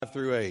5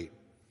 through 8.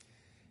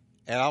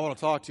 And I want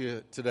to talk to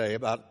you today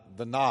about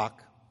the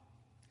knock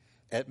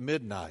at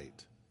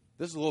midnight.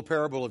 This is a little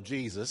parable of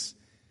Jesus.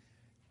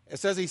 It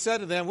says, he said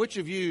to them, which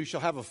of you shall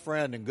have a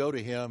friend and go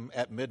to him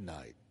at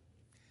midnight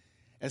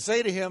and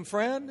say to him,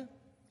 friend,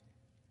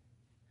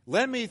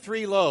 lend me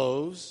 3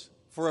 loaves,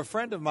 for a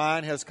friend of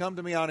mine has come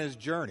to me on his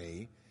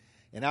journey,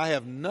 and I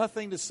have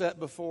nothing to set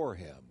before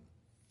him.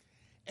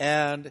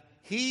 And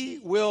he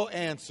will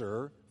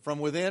answer from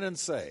within and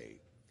say,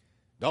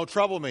 don't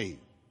trouble me,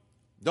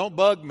 don't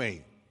bug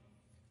me.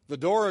 The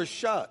door is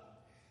shut,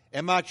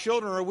 and my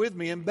children are with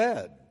me in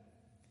bed.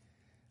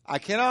 I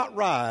cannot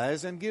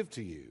rise and give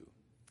to you.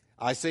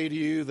 I say to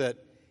you that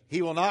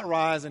he will not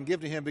rise and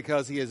give to him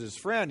because he is his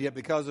friend, yet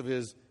because of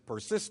his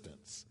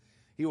persistence,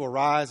 he will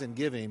rise and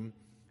give him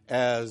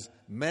as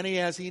many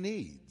as he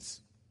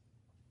needs.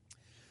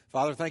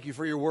 Father, thank you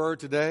for your word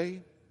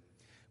today.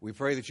 We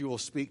pray that you will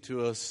speak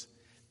to us.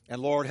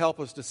 And Lord, help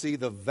us to see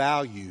the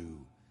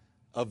value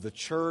of the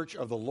church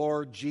of the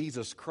Lord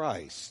Jesus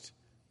Christ.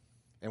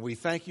 And we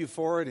thank you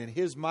for it in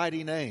his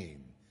mighty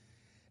name.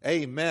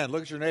 Amen.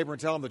 Look at your neighbor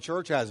and tell him the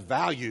church has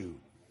value.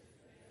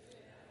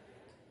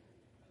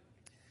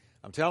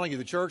 I'm telling you,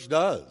 the church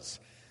does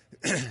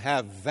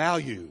have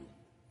value.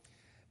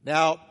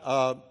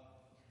 Now,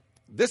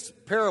 this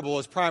parable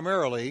is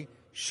primarily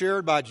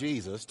shared by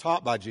Jesus,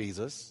 taught by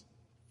Jesus,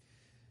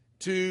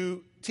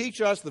 to teach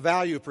us the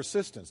value of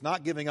persistence,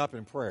 not giving up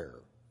in prayer,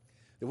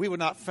 that we would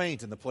not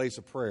faint in the place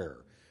of prayer,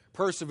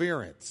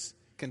 perseverance,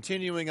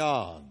 continuing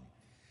on.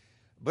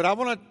 But I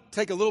want to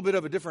take a little bit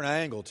of a different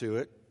angle to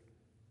it,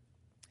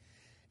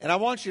 and I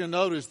want you to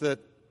notice that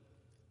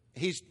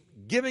he's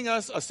giving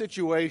us a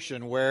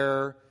situation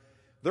where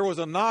there was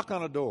a knock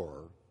on a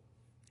door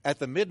at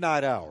the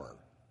midnight hour.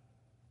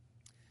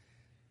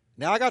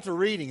 Now, I got to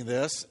reading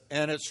this,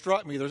 and it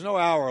struck me, there's no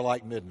hour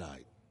like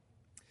midnight.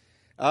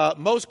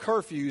 Most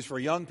curfews for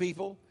young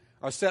people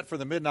are set for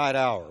the midnight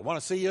hour. I want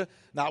to see you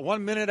not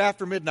 1 minute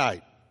after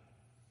midnight.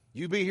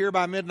 You be here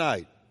by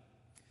midnight.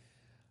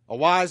 A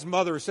wise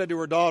mother said to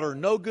her daughter,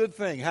 no good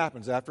thing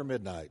happens after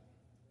midnight.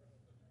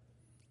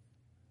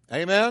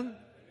 Amen?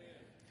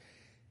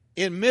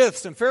 In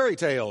myths and fairy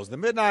tales, the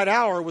midnight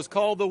hour was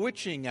called the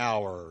witching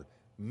hour,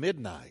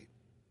 midnight.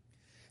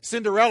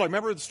 Cinderella,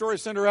 remember the story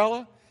of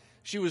Cinderella?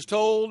 She was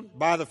told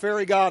by the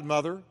fairy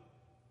godmother,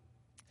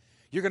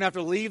 you're going to have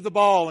to leave the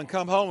ball and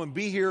come home and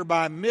be here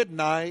by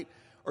midnight,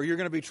 or you're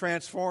going to be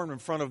transformed in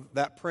front of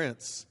that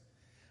prince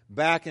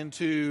back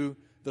into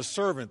the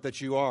servant that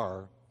you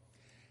are.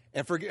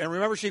 And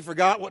remember, she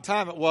forgot what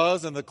time it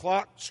was, and the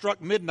clock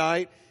struck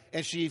midnight,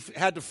 and she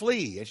had to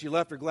flee, and she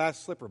left her glass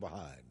slipper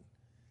behind.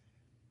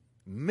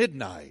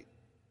 Midnight.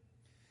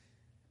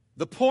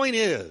 The point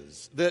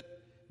is that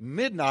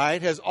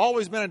midnight has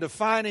always been a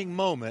defining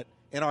moment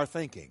in our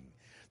thinking.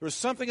 There's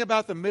something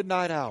about the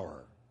midnight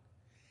hour.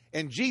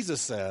 And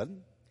Jesus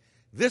said,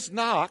 this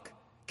knock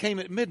came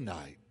at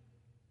midnight.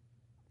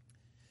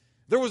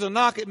 There was a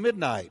knock at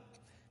midnight.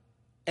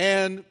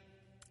 And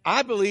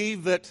I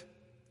believe that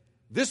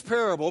this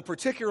parable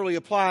particularly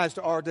applies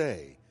to our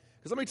day.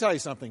 Because let me tell you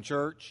something,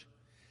 church.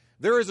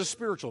 There is a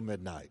spiritual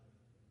midnight.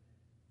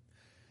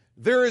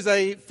 There is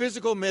a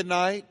physical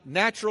midnight,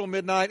 natural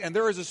midnight, and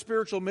there is a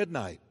spiritual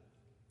midnight.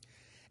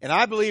 And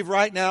I believe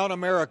right now in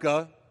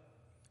America,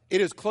 it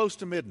is close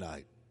to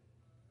midnight.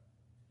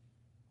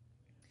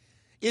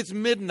 It's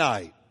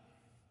midnight.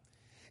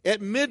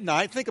 At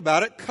midnight, think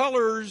about it,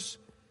 colors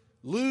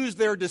lose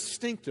their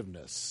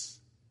distinctiveness.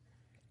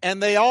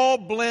 And they all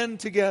blend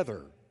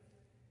together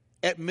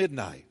at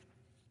midnight.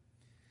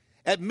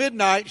 At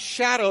midnight,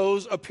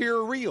 shadows appear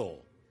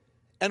real.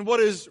 And what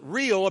is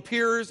real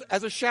appears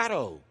as a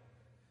shadow.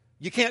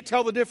 You can't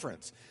tell the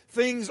difference.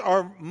 Things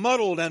are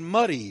muddled and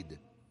muddied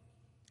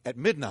at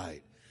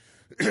midnight.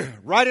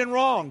 Right and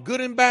wrong,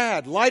 good and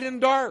bad, light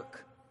and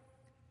dark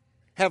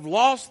have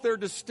lost their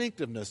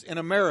distinctiveness in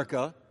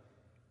America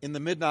in the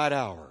midnight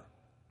hour.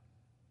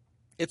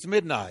 It's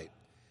midnight.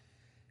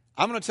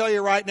 I'm going to tell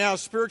you right now,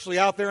 spiritually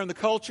out there in the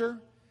culture,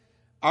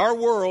 our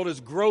world is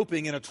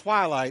groping in a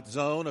twilight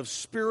zone of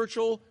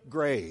spiritual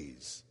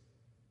grays.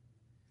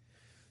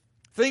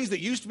 Things that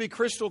used to be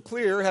crystal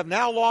clear have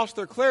now lost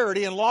their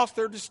clarity and lost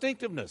their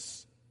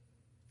distinctiveness.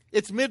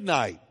 It's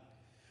midnight.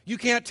 You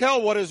can't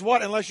tell what is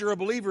what unless you're a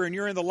believer and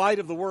you're in the light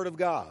of the Word of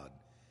God.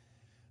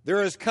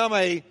 There has come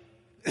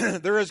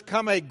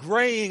a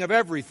graying of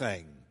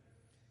everything.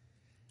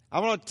 I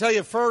want to tell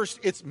you first,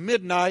 it's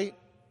midnight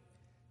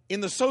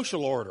in the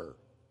social order.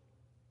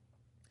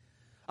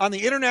 On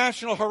the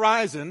international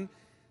horizon,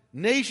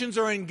 nations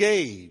are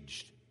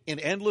engaged in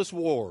endless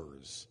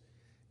wars,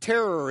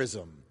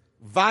 terrorism,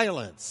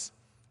 violence,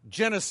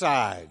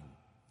 genocide.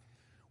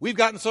 We've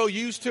gotten so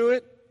used to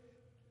it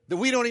that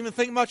we don't even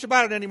think much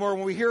about it anymore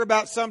when we hear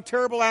about some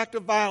terrible act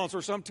of violence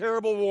or some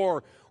terrible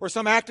war or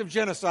some act of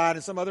genocide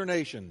in some other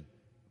nation.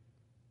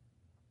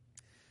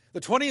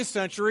 The 20th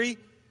century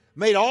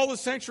made all the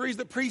centuries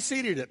that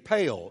preceded it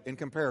pale in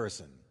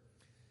comparison.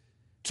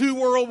 2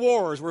 world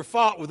wars were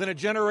fought within a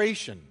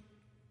generation.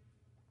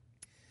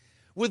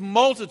 with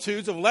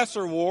multitudes of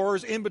lesser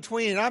wars in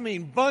between. I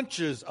mean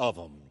bunches of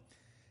them.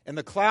 And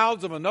the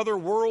clouds of another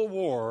world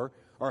war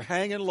are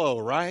hanging low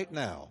right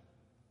now.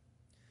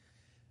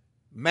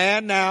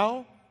 Man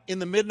now, in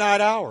the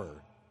midnight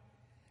hour,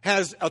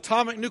 has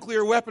atomic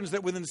nuclear weapons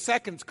that within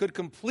seconds could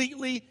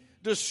completely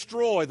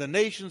destroy the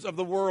nations of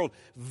the world,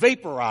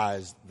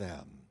 vaporize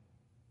them.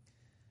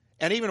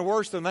 And even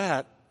worse than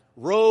that,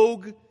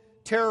 rogue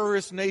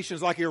terrorist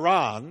nations like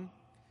Iran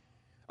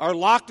are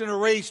locked in a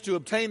race to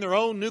obtain their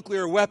own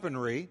nuclear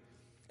weaponry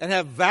and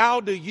have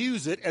vowed to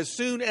use it as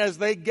soon as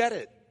they get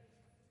it.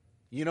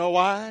 You know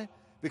why?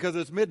 Because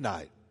it's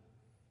midnight.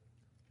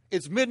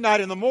 It's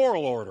midnight in the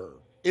moral order,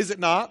 is it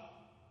not?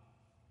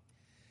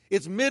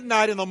 It's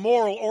midnight in the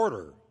moral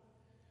order.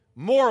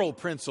 Moral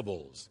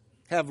principles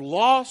have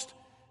lost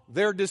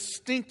their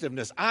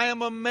distinctiveness. I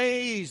am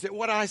amazed at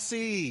what I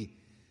see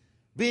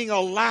being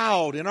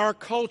allowed in our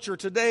culture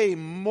today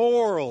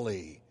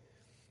morally.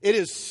 It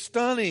is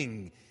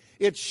stunning.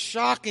 It's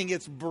shocking.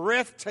 It's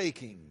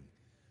breathtaking.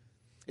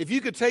 If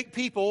you could take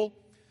people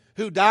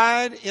who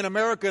died in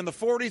America in the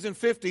 40s and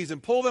 50s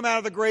and pull them out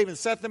of the grave and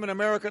set them in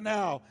America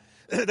now,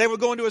 they would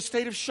go into a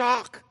state of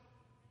shock.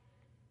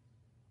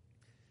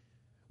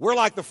 We're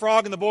like the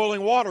frog in the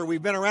boiling water.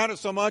 We've been around it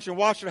so much and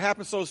watched it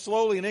happen so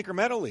slowly and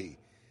incrementally.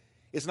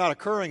 It's not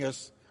occurring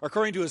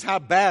to us how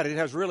bad it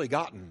has really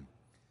gotten.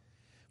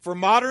 For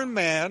modern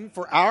man,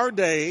 for our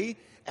day,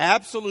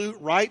 absolute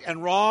right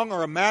and wrong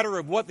are a matter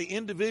of what the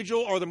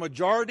individual or the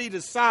majority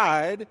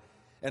decide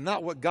and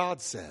not what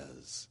God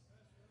says.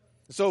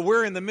 So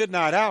we're in the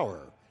midnight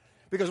hour.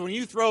 Because when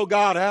you throw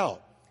God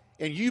out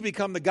and you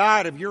become the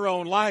guide of your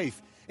own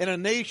life and a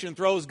nation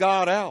throws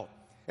God out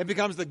and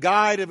becomes the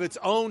guide of its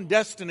own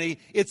destiny,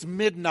 it's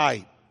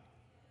midnight.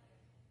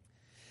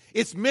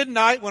 It's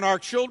midnight when our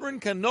children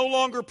can no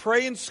longer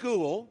pray in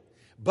school,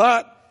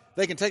 but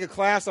they can take a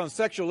class on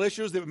sexual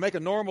issues that would make a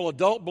normal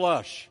adult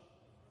blush.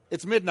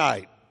 It's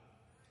midnight.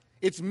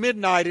 It's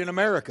midnight in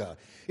America.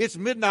 It's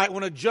midnight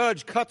when a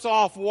judge cuts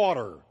off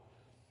water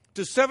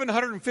to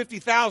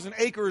 750,000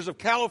 acres of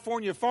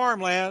California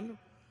farmland,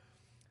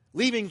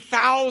 leaving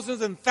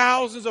thousands and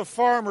thousands of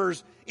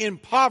farmers in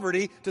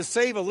poverty to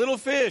save a little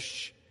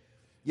fish.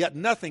 Yet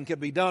nothing can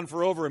be done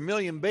for over 1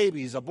 million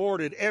babies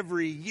aborted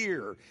every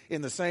year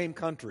in the same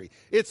country.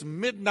 It's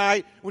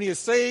midnight when you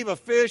save a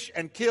fish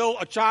and kill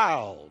a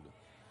child.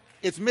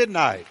 It's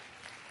midnight.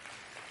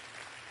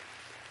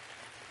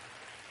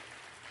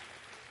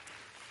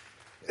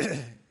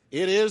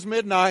 It is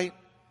midnight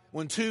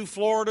when 2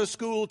 Florida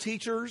school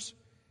teachers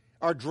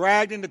are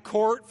dragged into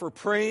court for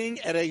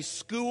praying at a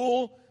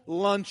school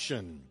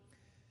luncheon,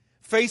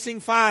 facing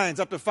fines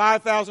up to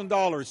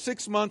 $5,000,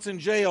 6 months in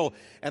jail,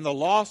 and the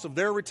loss of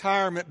their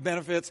retirement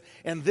benefits,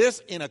 and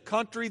this in a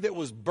country that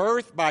was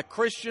birthed by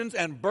Christians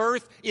and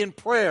birthed in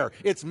prayer.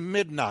 It's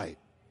midnight.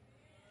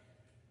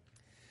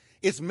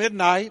 It's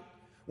midnight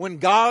when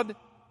God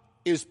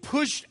is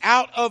pushed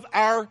out of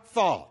our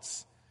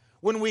thoughts,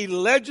 when we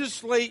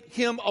legislate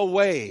Him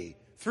away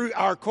through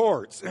our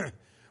courts,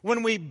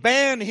 when we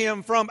ban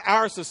Him from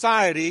our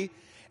society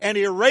and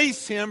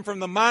erase Him from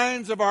the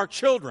minds of our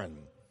children.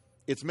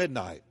 It's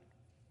midnight.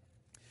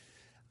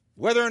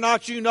 Whether or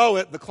not you know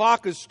it, the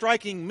clock is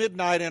striking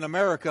midnight in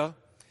America,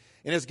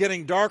 and it's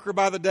getting darker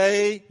by the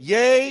day.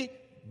 Yea,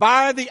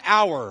 by the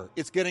hour,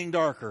 it's getting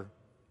darker.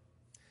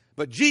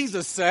 But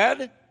Jesus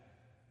said,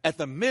 at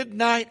the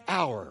midnight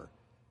hour,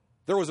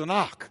 there was a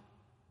knock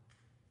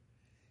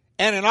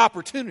and an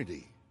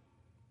opportunity.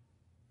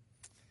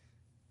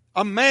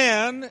 A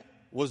man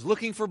was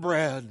looking for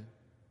bread.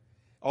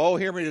 Oh,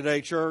 hear me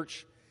today,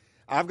 church.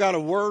 I've got a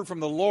word from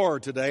the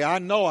Lord today. I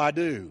know I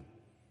do.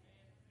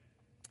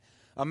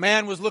 A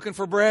man was looking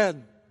for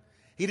bread.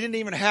 He didn't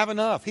even have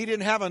enough. He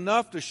didn't have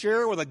enough to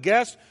share with a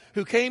guest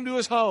who came to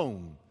his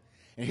home.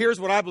 And here's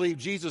what I believe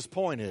Jesus'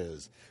 point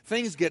is.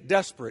 Things get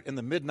desperate in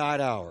the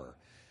midnight hour.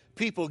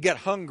 People get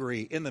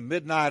hungry in the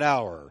midnight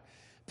hour.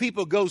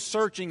 People go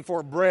searching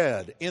for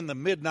bread in the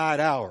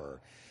midnight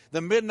hour. The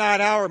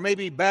midnight hour may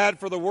be bad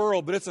for the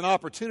world, but it's an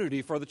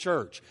opportunity for the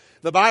church.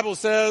 The Bible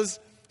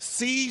says,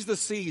 seize the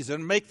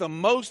season, make the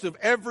most of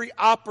every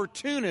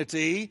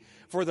opportunity,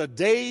 for the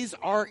days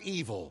are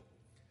evil.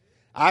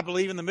 I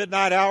believe in the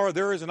midnight hour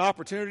there is an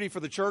opportunity for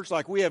the church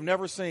like we have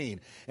never seen.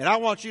 And I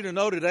want you to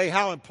know today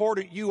how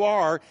important you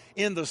are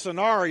in the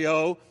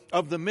scenario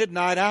of the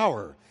midnight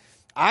hour.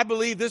 I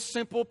believe this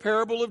simple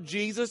parable of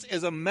Jesus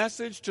is a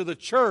message to the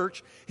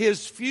church,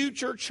 His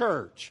future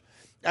church.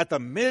 At the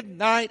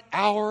midnight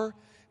hour,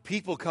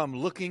 people come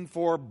looking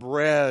for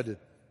bread.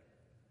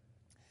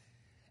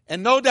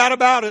 And no doubt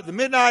about it, the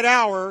midnight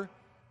hour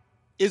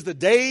is the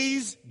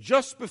days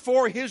just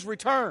before His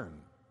return.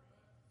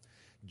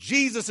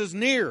 Jesus is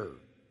near.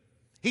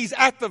 He's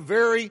at the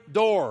very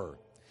door.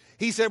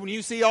 He said, when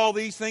you see all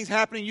these things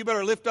happening, you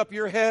better lift up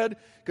your head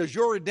because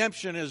your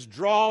redemption is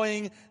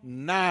drawing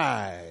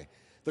nigh.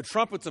 The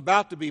trumpet's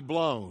about to be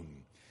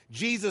blown.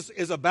 Jesus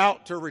is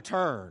about to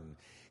return.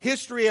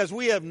 History as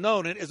we have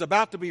known it is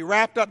about to be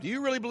wrapped up. Do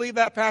you really believe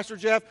that, Pastor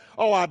Jeff?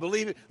 Oh, I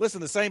believe it.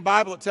 Listen, the same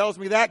Bible that tells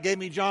me that gave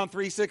me John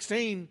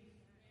 3:16.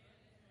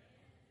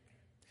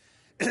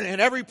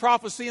 And every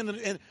prophecy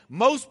and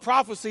most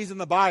prophecies in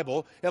the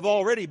Bible have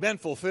already been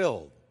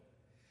fulfilled.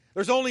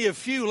 There's only a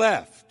few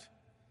left.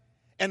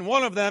 And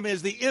one of them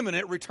is the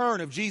imminent return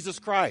of Jesus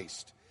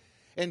Christ.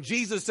 And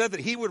Jesus said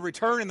that he would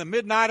return in the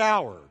midnight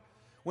hour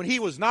when he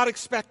was not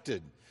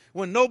expected,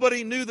 when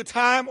nobody knew the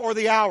time or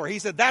the hour. He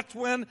said, that's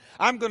when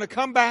I'm going to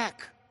come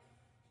back.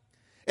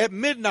 At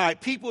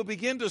midnight, people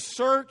begin to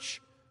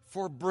search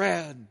for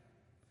bread.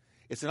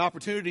 It's an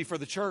opportunity for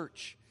the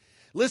church.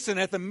 Listen,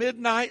 at the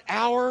midnight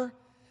hour,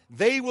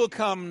 they will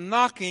come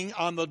knocking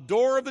on the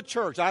door of the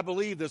church. I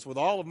believe this with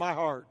all of my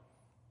heart.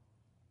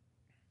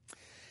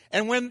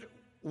 And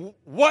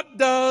what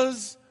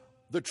does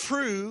the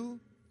true,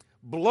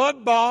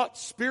 blood-bought,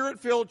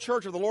 Spirit-filled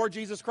church of the Lord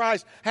Jesus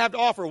Christ have to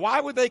offer? Why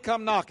would they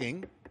come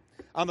knocking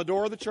on the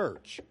door of the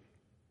church?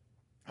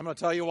 I'm going to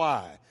tell you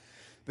why.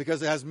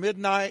 Because as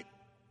midnight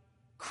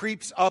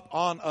creeps up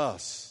on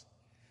us,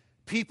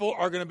 people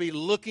are going to be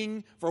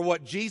looking for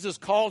what Jesus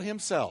called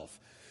himself,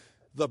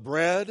 the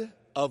bread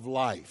of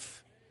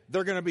life.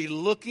 They're going to be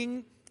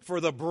looking for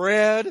the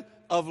bread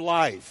of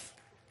life.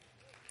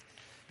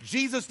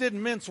 Jesus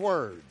didn't mince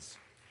words.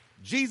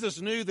 Jesus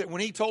knew that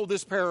when he told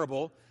this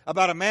parable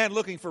about a man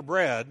looking for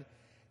bread,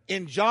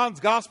 in John's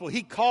gospel,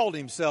 he called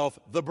himself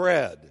the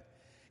bread.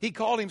 He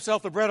called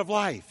himself the bread of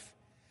life.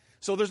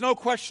 So there's no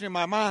question in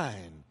my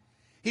mind.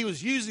 He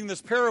was using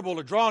this parable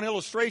to draw an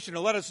illustration to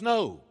let us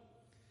know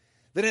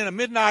that in a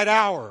midnight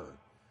hour,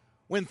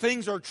 when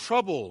things are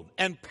troubled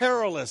and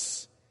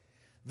perilous,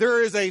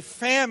 there is a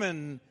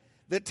famine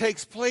that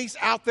takes place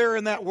out there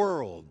in that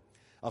world.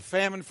 A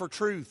famine for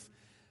truth.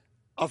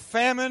 A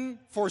famine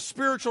for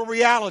spiritual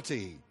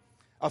reality.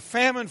 A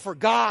famine for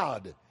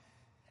God.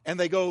 And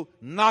they go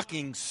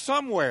knocking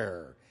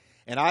somewhere.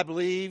 And I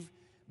believe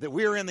that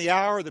we're in the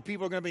hour that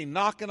people are going to be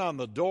knocking on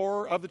the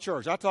door of the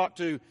church. I talked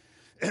to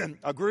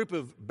a group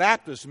of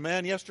Baptist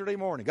men yesterday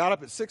morning. Got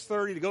up at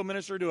 6:30 to go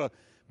minister to a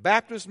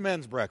Baptist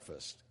men's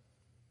breakfast.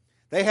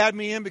 They had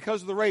me in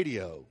because of the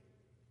radio.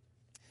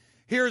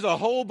 Here's a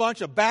whole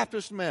bunch of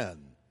Baptist men.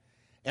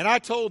 And I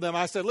told them,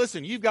 I said,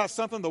 listen, you've got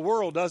something the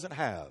world doesn't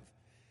have.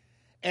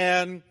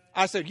 And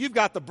I said, you've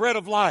got the bread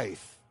of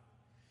life.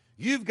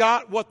 You've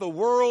got what the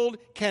world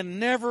can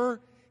never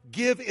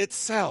give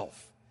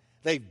itself.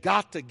 They've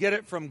got to get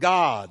it from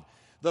God.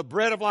 The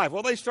bread of life.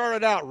 Well, they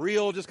started out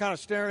real, just kind of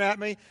staring at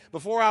me.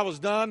 Before I was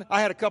done,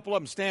 I had a couple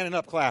of them standing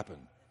up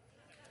clapping.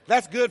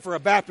 That's good for a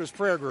Baptist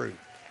prayer group.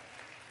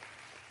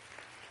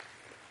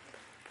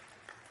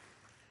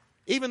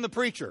 Even the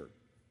preacher.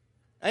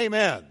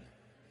 Amen.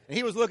 And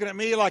he was looking at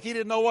me like he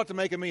didn't know what to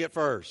make of me at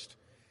first.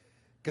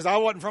 Because I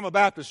wasn't from a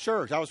Baptist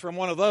church. I was from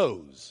one of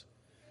those.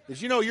 Did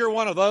you know you're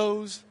one of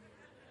those?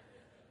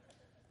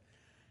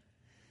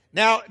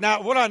 Now,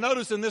 what I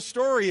noticed in this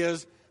story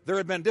is there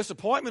had been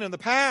disappointment in the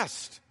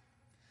past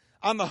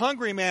on the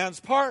hungry man's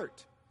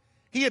part.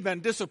 He had been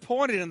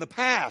disappointed in the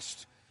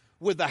past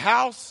with the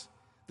house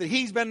that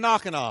he's been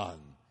knocking on.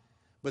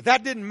 But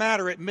that didn't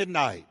matter at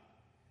midnight.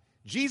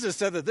 Jesus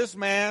said that this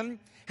man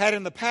had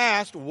in the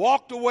past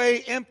walked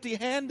away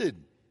empty-handed,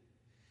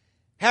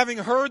 having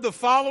heard the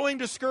following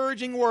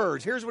discouraging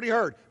words. Here's what he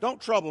heard. Don't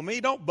trouble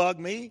me. Don't bug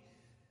me.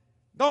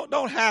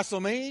 Don't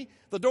hassle me.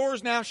 The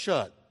door's now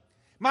shut.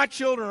 My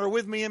children are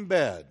with me in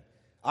bed.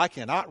 I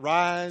cannot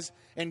rise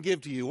and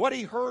give to you. What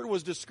he heard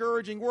was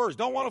discouraging words.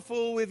 Don't want to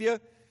fool with you.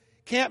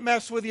 Can't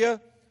mess with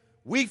you.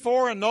 We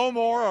four and no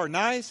more are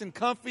nice and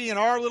comfy in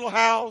our little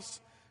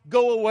house.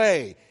 Go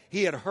away.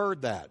 He had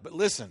heard that. But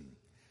listen,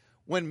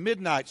 when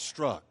midnight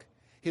struck,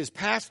 his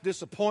past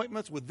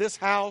disappointments with this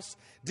house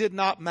did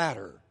not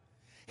matter.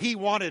 He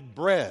wanted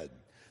bread.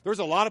 There's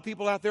a lot of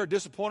people out there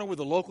disappointed with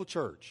the local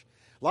church.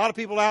 A lot of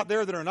people out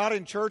there that are not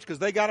in church because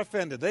they got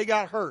offended. They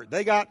got hurt.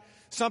 They got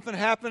something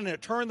happened and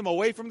it turned them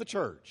away from the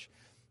church.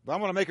 But I'm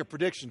going to make a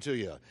prediction to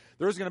you.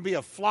 There's going to be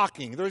a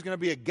flocking. There's going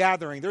to be a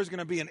gathering. There is going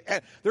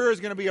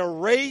to be a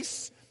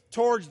race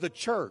towards the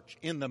church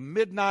in the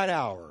midnight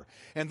hour.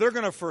 And they're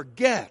going to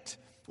forget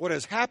what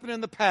has happened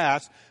in the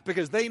past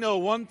because they know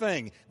one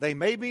thing. They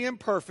may be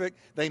imperfect.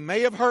 They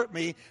may have hurt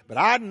me. But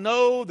I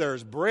know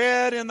there's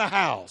bread in the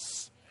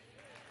house.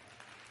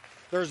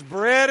 There's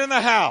bread in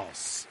the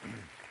house.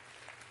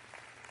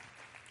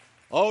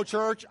 Oh,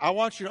 church, I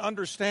want you to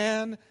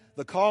understand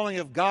the calling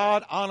of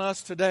God on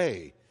us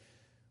today.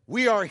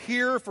 We are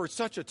here for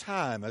such a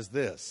time as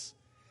this.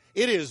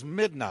 It is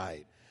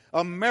midnight.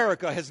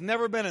 America has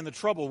never been in the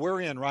trouble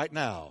we're in right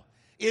now.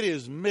 It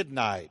is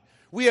midnight.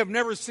 We have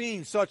never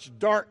seen such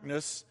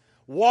darkness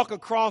walk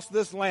across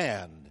this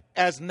land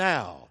as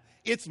now.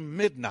 It's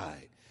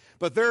midnight.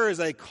 But there is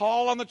a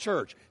call on the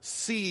church.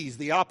 Seize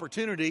the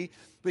opportunity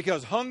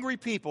because hungry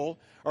people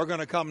are going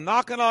to come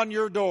knocking on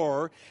your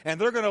door and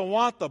they're going to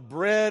want the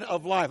bread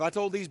of life. I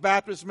told these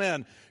Baptist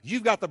men,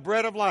 you've got the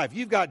bread of life.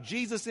 You've got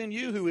Jesus in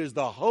you who is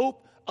the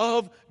hope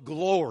of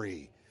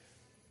glory.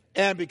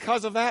 And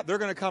because of that, they're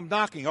going to come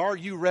knocking. Are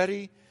you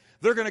ready?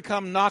 They're going to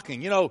come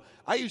knocking. You know,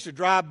 I used to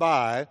drive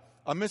by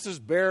a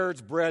Mrs.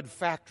 Baird's bread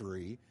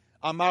factory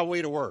on my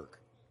way to work.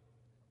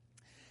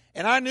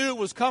 And I knew it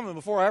was coming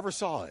before I ever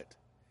saw it.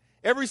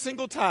 Every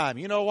single time.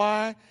 You know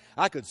why?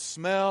 I could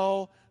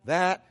smell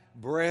that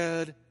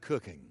bread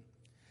cooking.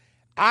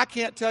 I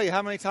can't tell you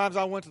how many times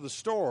I went to the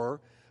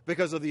store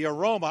because of the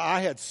aroma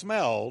I had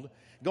smelled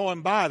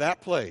going by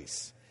that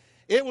place.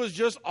 It was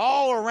just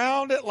all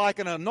around it like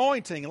an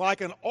anointing,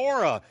 like an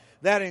aura,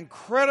 that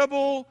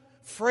incredible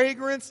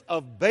fragrance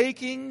of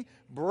baking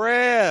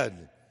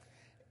bread.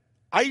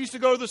 I used to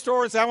go to the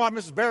store and say, I want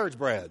Mrs. Baird's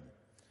bread.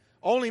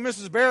 Only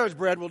Mrs. Baird's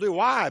bread will do.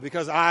 Why?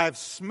 Because I've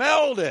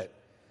smelled it.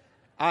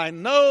 I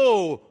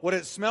know what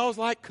it smells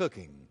like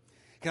cooking.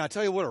 Can I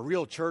tell you what a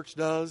real church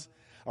does?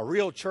 A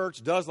real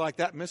church does like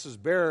that Mrs.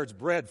 Baird's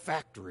bread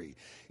factory.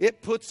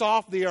 It puts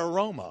off the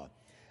aroma.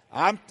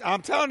 I'm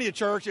telling you,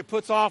 church, it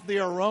puts off the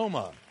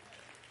aroma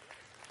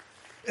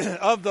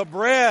of the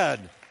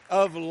bread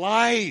of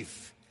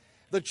life.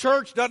 The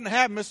church doesn't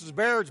have Mrs.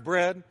 Baird's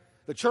bread.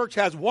 The church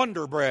has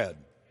Wonder Bread.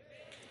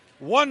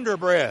 Wonder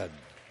Bread.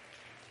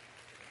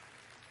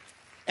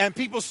 And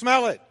people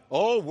smell it.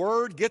 Oh,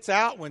 word gets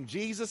out when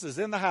Jesus is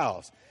in the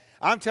house.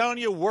 I'm telling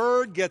you,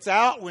 word gets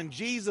out when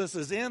Jesus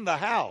is in the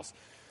house.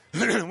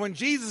 When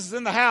Jesus is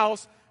in the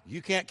house,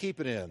 you can't keep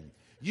it in.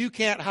 You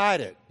can't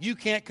hide it. You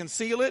can't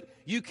conceal it.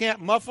 You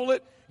can't muffle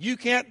it. You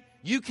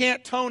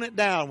can't tone it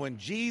down. When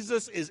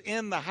Jesus is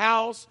in the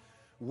house,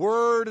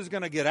 word is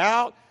going to get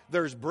out.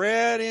 There's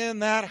bread in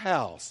that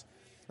house.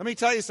 Let me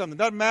tell you something. It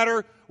doesn't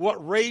matter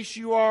what race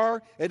you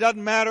are. It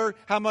doesn't matter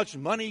how much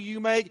money you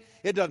make.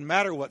 It doesn't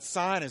matter what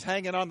sign is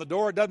hanging on the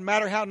door. It doesn't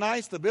matter how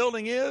nice the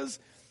building is.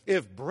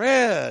 If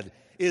bread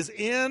is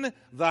in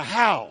the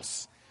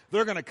house,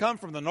 they're going to come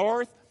from the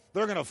north.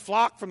 They're going to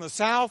flock from the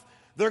south.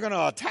 They're going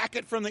to attack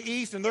it from the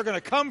east. And they're going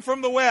to come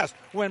from the west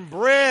when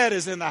bread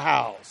is in the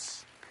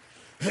house.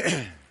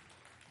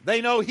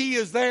 They know He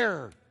is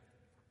there.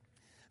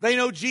 They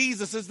know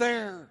Jesus is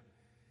there.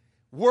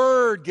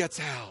 Word gets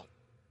out.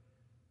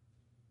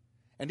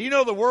 And do you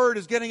know the word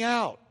is getting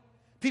out?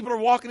 People are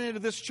walking into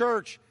this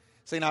church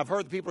saying, I've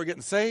heard that people are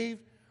getting saved,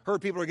 heard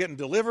people are getting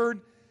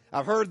delivered,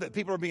 I've heard that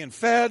people are being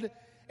fed,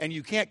 and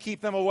you can't keep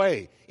them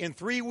away. In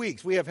 3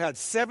 weeks, we have had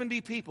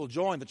 70 people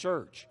join the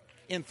church.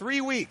 In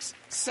 3 weeks,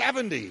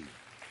 70.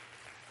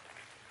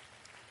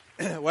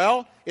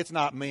 Well, it's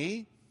not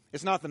me.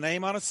 It's not the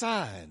name on a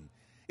sign.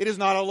 It is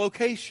not a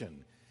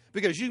location.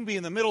 Because you can be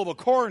in the middle of a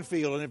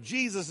cornfield, and if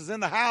Jesus is in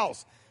the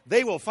house,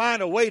 they will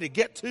find a way to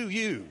get to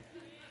you.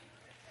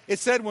 It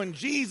said when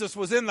Jesus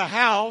was in the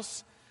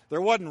house,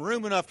 there wasn't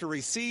room enough to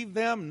receive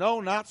them. No,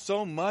 not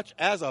so much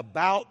as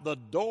about the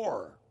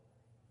door.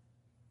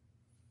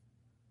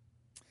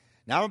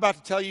 Now I'm about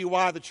to tell you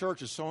why the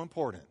church is so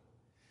important,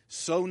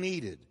 so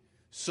needed,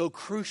 so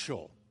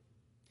crucial,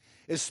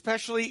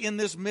 especially in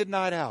this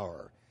midnight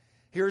hour.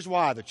 Here's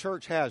why. The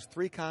church has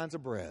 3 kinds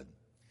of bread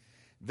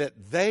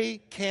that they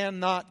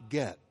cannot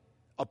get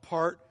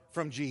apart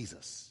from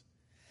Jesus.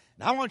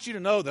 Now, I want you to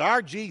know that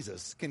our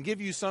Jesus can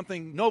give you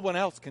something no one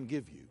else can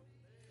give you.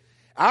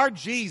 Our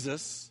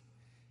Jesus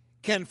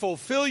can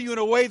fulfill you in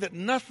a way that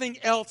nothing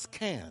else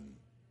can.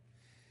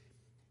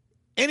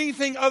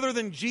 Anything other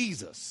than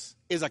Jesus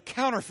is a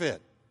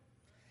counterfeit,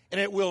 and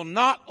it will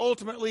not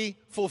ultimately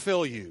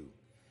fulfill you.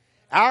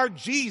 Our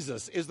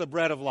Jesus is the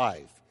bread of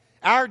life.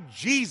 Our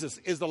Jesus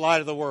is the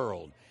light of the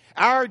world.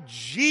 Our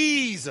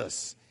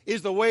Jesus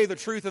is the way, the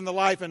truth, and the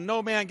life, and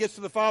no man gets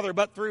to the Father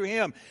but through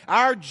Him.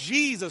 Our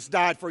Jesus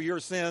died for your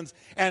sins,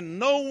 and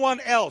no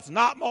one else,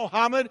 not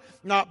Mohammed,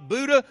 not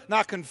Buddha,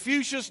 not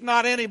Confucius,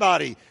 not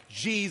anybody.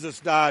 Jesus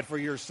died for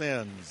your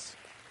sins.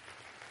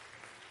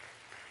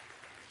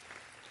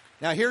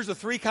 Now here's the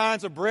 3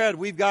 kinds of bread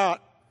we've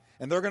got,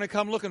 and they're going to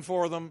come looking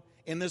for them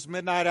in this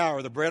midnight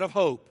hour. The bread of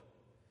hope,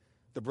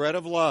 the bread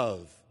of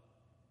love,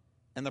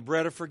 and the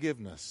bread of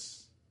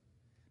forgiveness.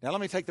 Now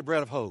let me take the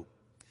bread of hope.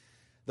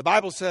 The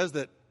Bible says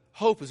that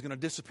hope is going to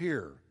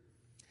disappear.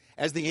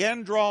 As the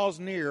end draws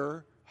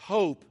near,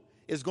 hope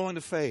is going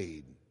to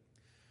fade.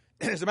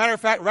 As a matter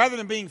of fact, rather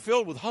than being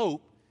filled with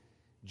hope,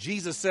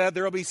 Jesus said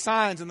there will be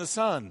signs in the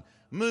sun,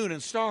 moon,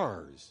 and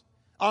stars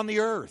on the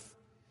earth.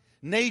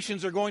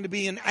 Nations are going to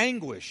be in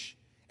anguish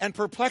and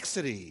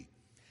perplexity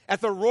at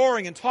the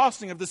roaring and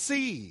tossing of the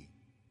sea.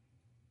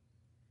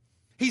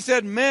 He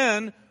said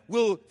men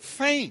will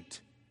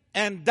faint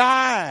and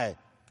die,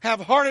 have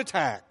heart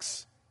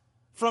attacks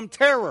from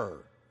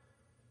terror,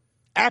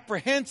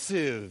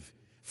 apprehensive,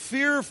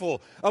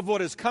 fearful of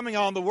what is coming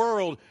on the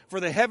world, for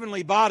the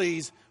heavenly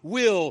bodies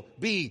will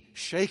be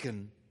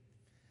shaken.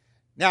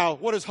 Now,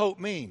 what does hope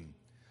mean?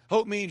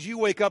 Hope means you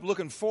wake up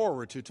looking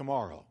forward to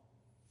tomorrow.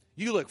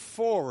 You look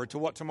forward to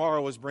what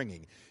tomorrow is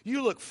bringing.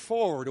 You look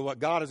forward to what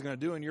God is going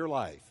to do in your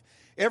life.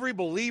 Every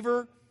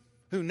believer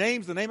who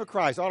names the name of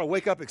Christ ought to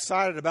wake up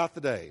excited about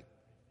the day,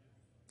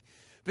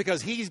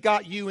 because He's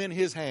got you in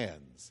His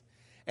hands,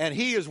 and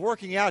He is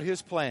working out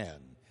His plan.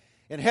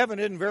 And heaven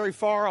isn't very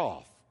far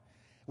off.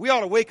 We ought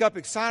to wake up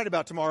excited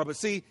about tomorrow. But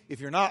see, if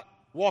you're not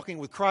walking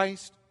with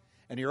Christ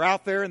and you're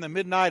out there in the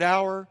midnight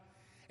hour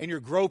and you're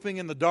groping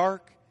in the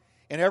dark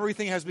and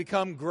everything has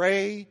become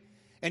gray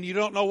and you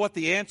don't know what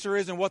the answer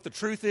is and what the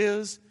truth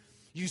is,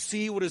 you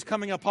see what is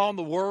coming upon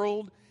the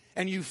world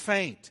and you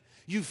faint.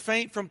 You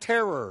faint from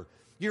terror.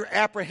 You're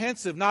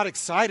apprehensive, not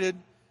excited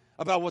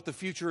about what the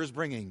future is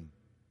bringing.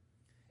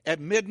 At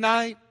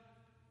midnight,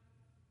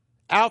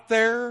 out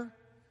there,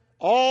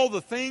 all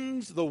the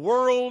things the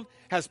world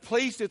has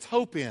placed its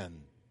hope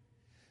in,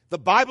 the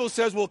Bible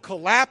says will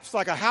collapse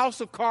like a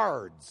house of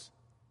cards.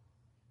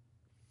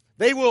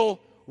 They will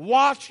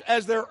watch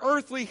as their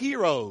earthly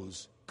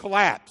heroes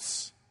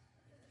collapse.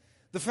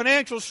 The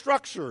financial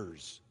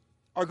structures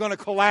are going to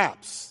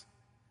collapse.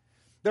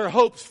 Their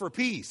hopes for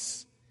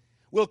peace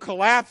will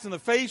collapse in the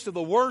face of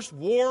the worst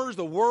wars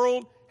the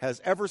world has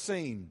ever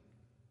seen.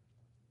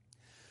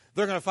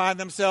 They're going to find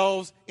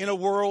themselves in a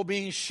world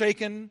being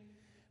shaken,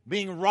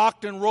 being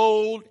rocked and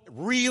rolled,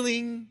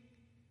 reeling,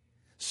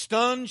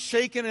 stunned,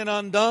 shaken, and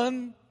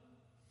undone.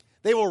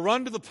 They will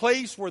run to the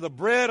place where the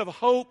bread of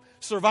hope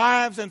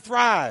survives and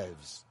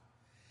thrives.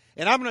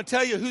 And I'm going to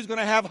tell you who's going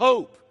to have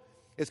hope.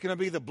 It's going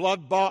to be the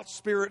blood-bought,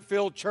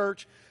 spirit-filled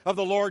church of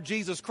the Lord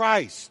Jesus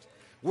Christ.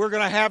 We're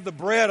going to have the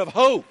bread of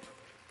hope.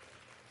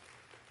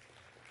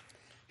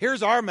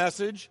 Here's our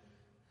message.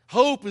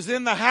 Hope is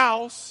in the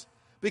house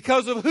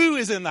because of who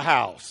is in the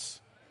house.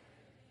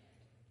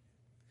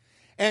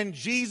 And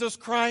Jesus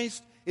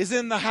Christ is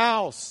in the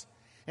house.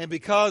 And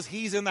because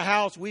He's in the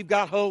house, we've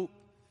got hope.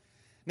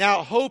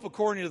 Now, hope,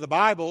 according to the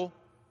Bible,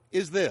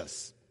 is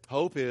this.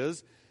 Hope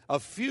is a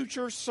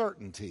future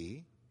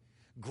certainty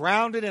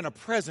grounded in a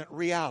present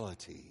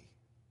reality.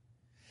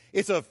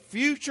 It's a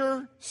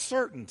future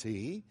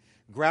certainty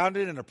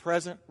grounded in a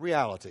present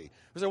reality.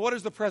 So what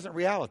is the present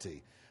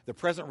reality? The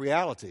present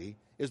reality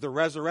is the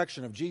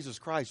resurrection of Jesus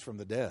Christ from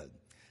the dead.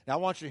 Now, I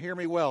want you to hear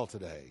me well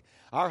today.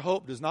 Our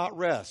hope does not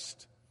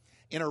rest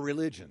in a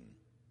religion.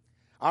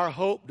 Our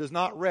hope does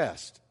not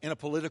rest in a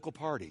political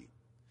party.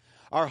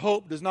 Our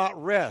hope does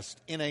not rest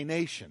in a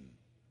nation.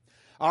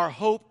 Our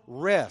hope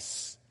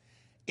rests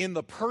in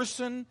the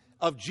person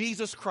of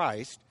Jesus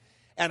Christ,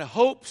 and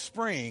hope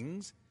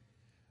springs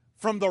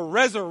from the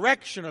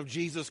resurrection of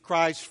Jesus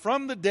Christ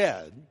from the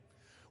dead,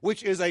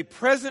 which is a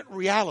present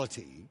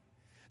reality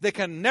that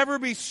can never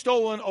be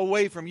stolen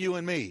away from you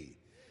and me.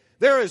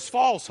 There is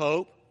false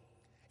hope,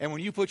 and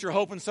when you put your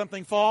hope in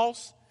something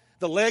false,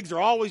 the legs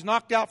are always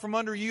knocked out from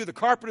under you, the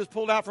carpet is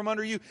pulled out from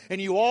under you, and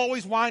you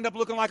always wind up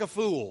looking like a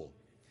fool.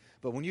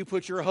 But when you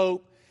put your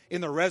hope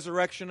in the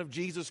resurrection of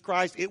Jesus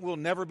Christ, it will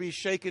never be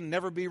shaken,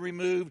 never be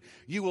removed.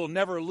 You will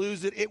never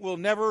lose it. You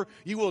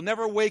will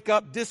never wake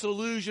up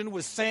disillusioned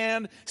with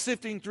sand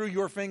sifting through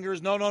your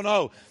fingers. No, no,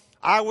 no.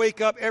 I wake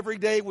up every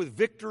day with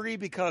victory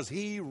because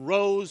He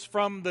rose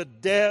from the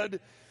dead.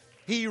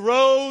 He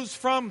rose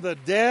from the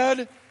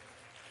dead.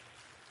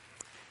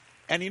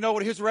 And you know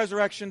what His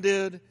resurrection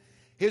did?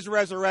 His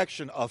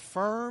resurrection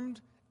affirmed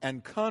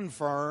and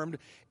confirmed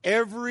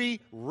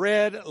every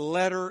red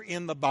letter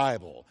in the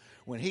Bible.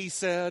 When He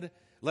said,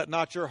 "Let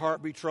not your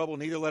heart be troubled,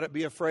 neither let it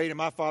be afraid. In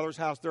my Father's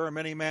house there are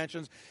many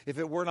mansions. If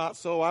it were not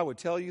so, I would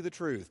tell you the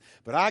truth.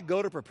 But I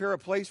go to prepare a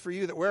place for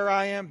you, that where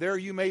I am, there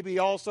you may be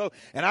also.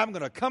 And I'm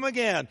going to come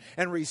again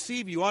and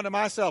receive you unto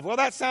myself." Well,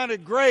 that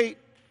sounded great.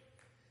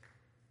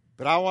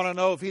 But I want to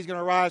know if He's going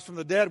to rise from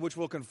the dead, which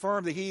will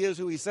confirm that He is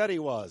who He said He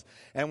was.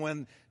 And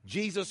when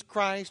Jesus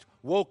Christ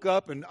woke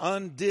up and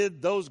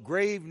undid those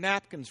grave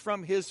napkins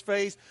from His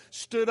face,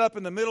 stood up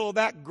in the middle of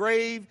that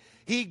grave,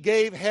 He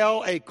gave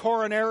hell a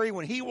coronary.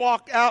 When He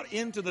walked out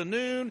into the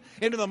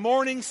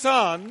morning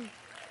sun,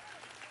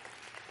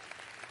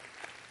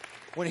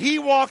 when He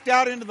walked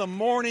out into the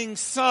morning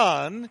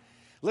sun,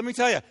 let me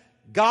tell you,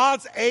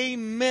 God's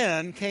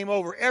amen came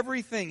over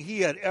everything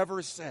He had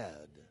ever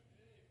said.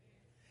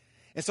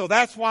 And so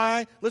that's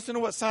why, listen to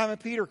what Simon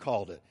Peter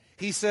called it.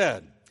 He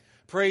said,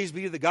 "Praise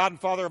be to the God and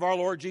Father of our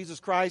Lord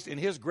Jesus Christ. In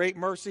His great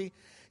mercy,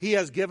 He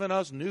has given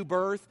us new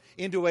birth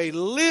into a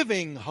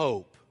living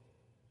hope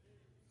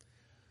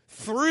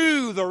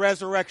through the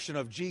resurrection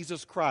of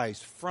Jesus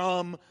Christ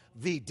from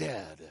the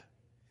dead."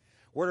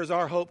 Where does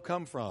our hope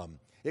come from?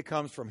 It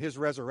comes from His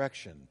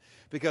resurrection.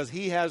 Because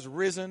He has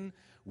risen,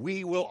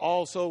 we will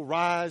also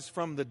rise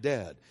from the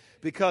dead.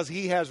 Because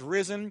He has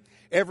risen,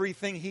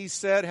 everything He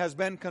said has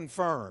been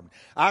confirmed.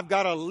 I've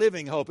got a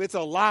living hope. It's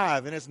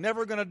alive and it's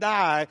never going to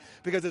die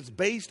because it's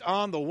based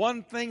on the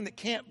one thing that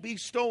can't be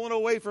stolen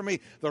away from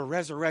me, the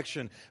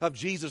resurrection of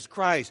Jesus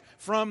Christ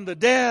from the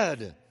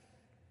dead.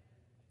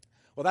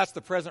 Well, that's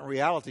the present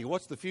reality.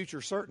 What's the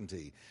future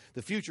certainty?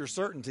 The future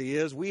certainty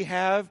is we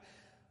have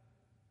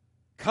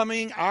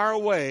coming our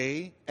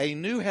way a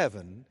new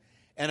heaven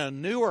and a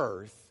new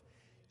earth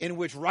in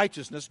which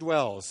righteousness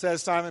dwells.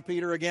 Says Simon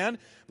Peter again,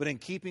 but in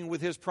keeping with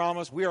his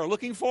promise, we are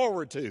looking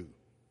forward to.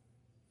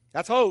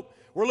 That's hope.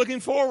 We're looking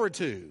forward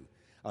to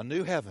a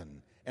new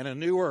heaven and a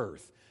new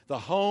earth, the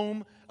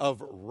home of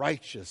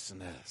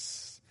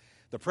righteousness.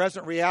 The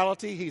present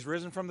reality, He's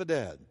risen from the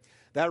dead.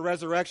 That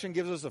resurrection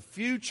gives us a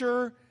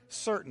future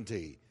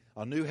certainty.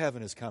 A new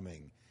heaven is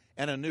coming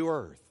and a new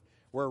earth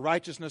where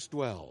righteousness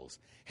dwells.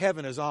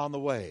 Heaven is on the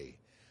way.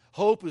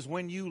 Hope is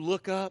when you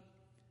look up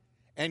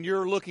and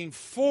you're looking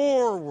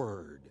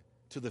forward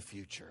to the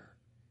future.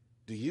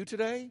 Do you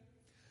today?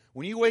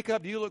 When you wake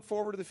up, do you look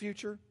forward to the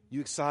future?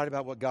 You excited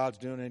about what God's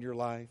doing in your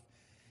life?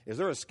 Is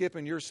there a skip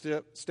in your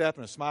step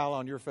and a smile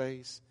on your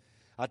face?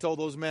 I told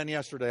those men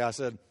yesterday, I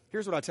said,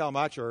 here's what I tell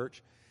my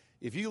church.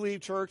 If you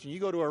leave church and you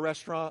go to a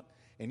restaurant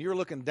and you're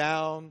looking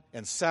down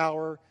and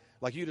sour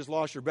like you just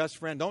lost your best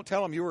friend, don't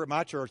tell them you were at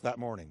my church that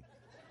morning.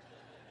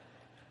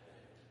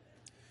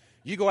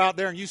 You go out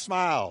there and you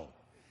smile.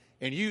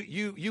 And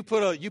you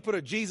put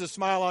a Jesus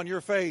smile on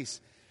your face,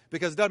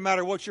 because it doesn't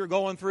matter what you're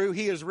going through,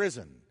 He is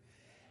risen.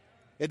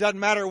 It doesn't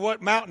matter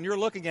what mountain you're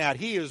looking at,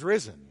 He is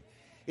risen.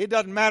 It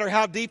doesn't matter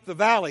how deep the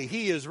valley,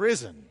 He is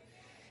risen.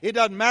 It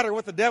doesn't matter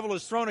what the devil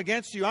has thrown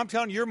against you. I'm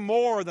telling you, you're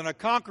more than a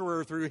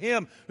conqueror through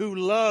Him who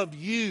loved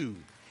you.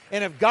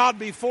 And if God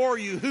be for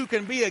you, who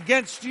can be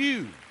against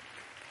you?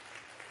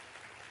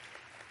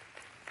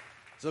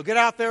 So get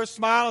out there,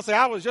 smile, and say,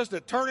 I was just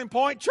at Turning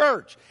Point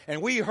Church,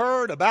 and we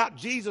heard about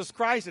Jesus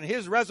Christ and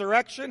His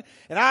resurrection,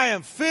 and I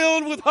am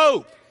filled with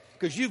hope,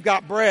 because you've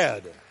got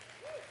bread.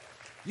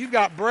 You've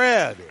got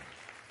bread.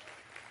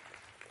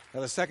 Now,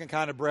 the second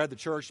kind of bread the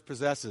church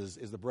possesses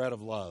is the bread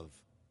of love.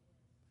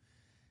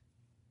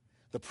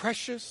 The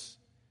precious,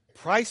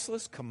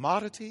 priceless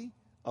commodity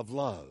of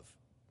love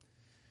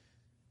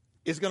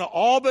is going to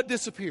all but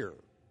disappear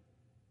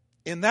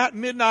in that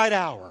midnight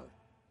hour.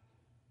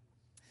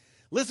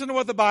 Listen to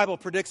what the Bible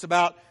predicts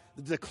about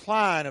the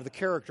decline of the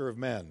character of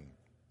men.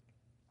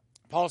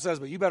 Paul says,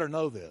 but you better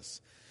know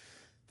this.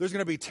 There's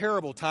going to be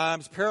terrible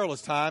times,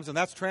 perilous times, and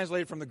that's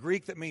translated from the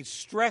Greek that means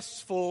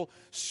stressful,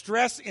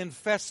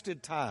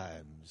 stress-infested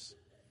times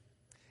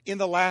in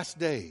the last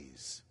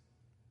days,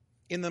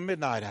 in the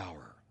midnight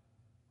hour.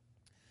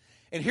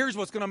 And here's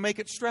what's going to make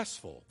it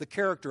stressful: the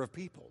character of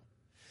people.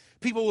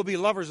 People will be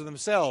lovers of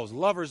themselves,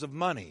 lovers of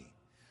money,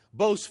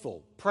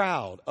 boastful,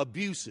 proud,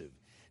 abusive,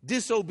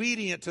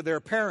 disobedient to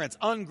their parents,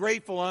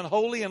 ungrateful,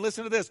 unholy, and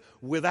listen to this,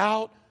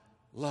 without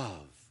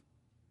love,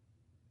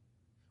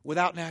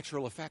 without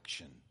natural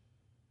affection.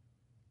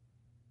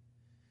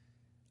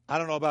 I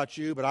don't know about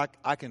you, but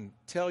I can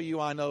tell you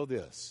I know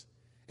this.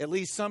 At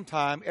least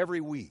sometime every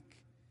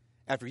week,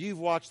 after you've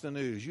watched the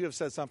news, you have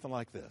said something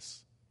like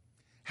this: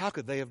 how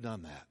could they have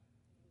done that?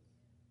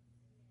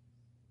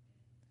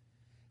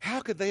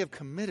 How could they have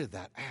committed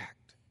that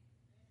act?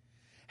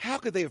 How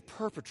could they have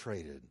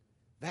perpetrated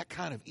that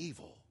kind of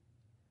evil?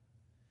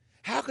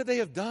 How could they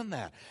have done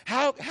that?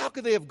 How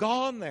could they have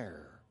gone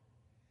there?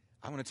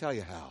 I'm going to tell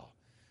you how.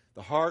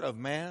 The heart of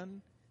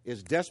man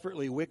is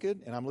desperately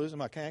wicked, and I'm losing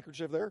my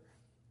handkerchief there.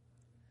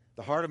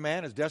 The heart of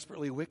man is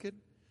desperately wicked.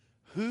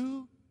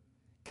 Who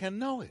can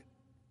know it?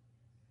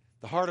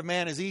 The heart of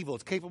man is evil.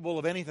 It's capable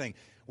of anything.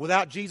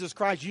 Without Jesus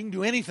Christ, you can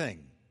do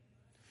anything.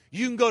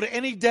 You can go to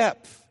any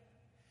depth.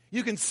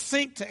 You can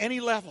sink to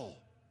any level.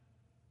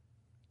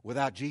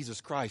 Without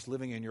Jesus Christ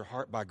living in your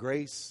heart by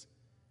grace.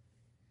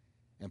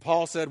 And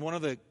Paul said one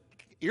of the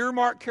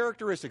earmarked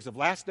characteristics of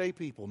last day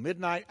people,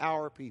 midnight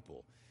hour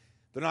people,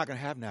 they're not going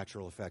to have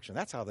natural affection.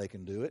 That's how they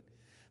can do it.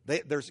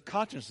 Their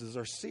consciences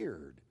are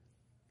seared.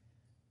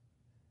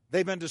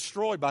 They've been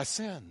destroyed by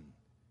sin.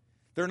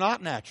 They're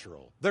not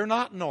natural. They're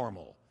not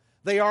normal.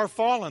 They are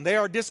fallen. They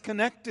are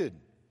disconnected.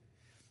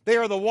 They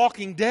are the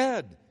walking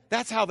dead.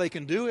 That's how they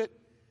can do it.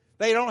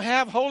 They don't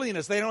have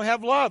holiness. They don't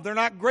have love. They're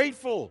not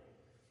grateful.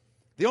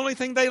 The only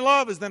thing they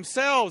love is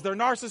themselves. They're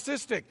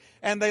narcissistic,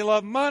 and they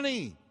love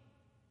money.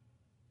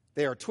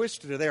 They are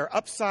twisted. They are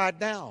upside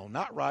down,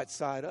 not right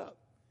side up.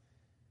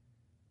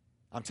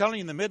 I'm telling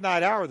you, in the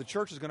midnight hour, the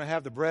church is going to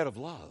have the bread of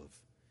love.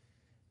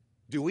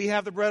 Do we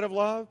have the bread of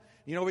love?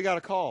 You know, we got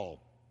a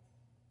call.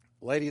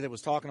 A lady that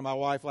was talking to my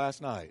wife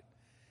last night,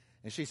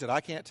 and she said,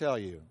 I can't tell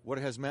you what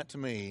it has meant to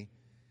me.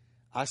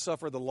 I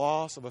suffered the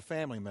loss of a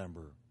family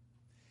member.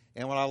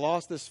 And when I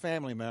lost this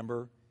family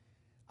member,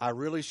 I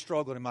really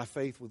struggled in my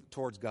faith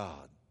towards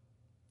God.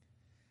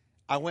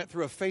 I went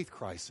through a faith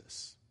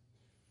crisis,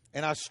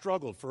 and I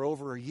struggled for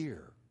over a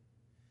year.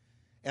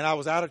 And I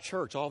was out of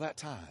church all that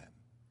time.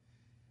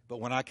 But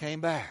when I came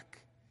back,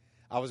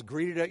 I was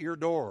greeted at your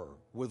door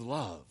with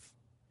love.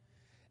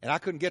 And I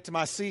couldn't get to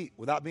my seat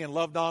without being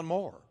loved on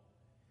more.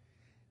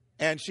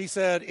 And she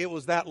said it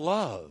was that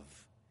love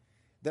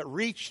that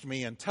reached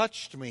me and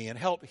touched me and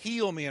helped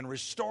heal me and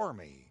restore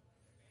me.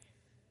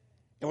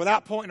 And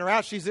without pointing her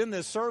out, she's in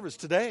this service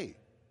today.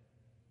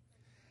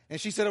 And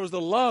she said it was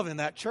the love in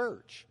that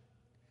church.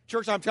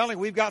 Church, I'm telling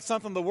you, we've got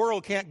something the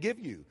world can't give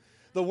you.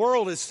 The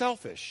world is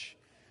selfish.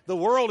 The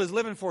world is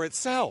living for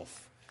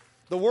itself.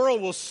 The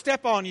world will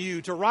step on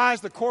you to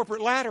rise the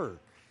corporate ladder.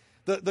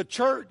 The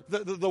church,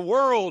 the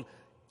world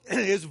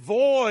is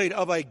void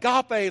of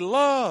agape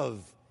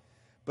love.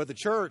 But the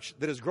church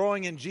that is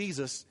growing in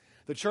Jesus,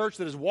 the church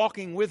that is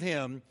walking with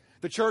Him,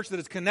 the church that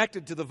is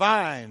connected to the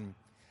vine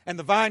and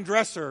the vine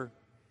dresser,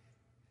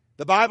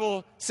 the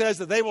Bible says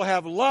that they will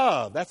have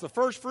love. That's the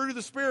first fruit of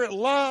the Spirit,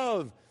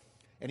 love.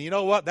 And you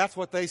know what? That's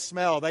what they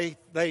smell.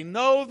 They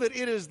know that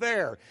it is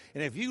there.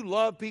 And if you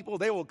love people,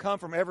 they will come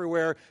from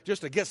everywhere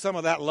just to get some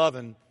of that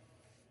loving.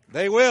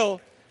 They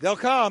will. They'll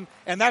come,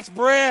 and that's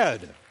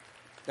bread.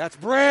 That's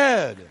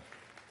bread.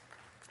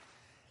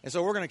 And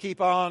so we're going to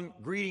keep on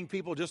greeting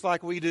people just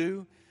like we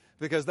do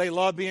because they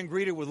love being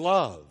greeted with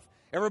love.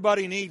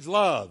 Everybody needs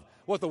love.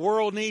 What the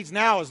world needs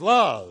now is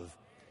love.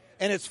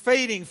 And it's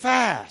fading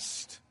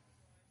fast.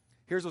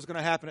 Here's what's going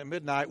to happen at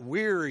midnight.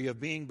 Weary of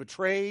being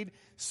betrayed,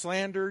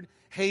 slandered,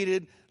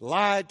 hated,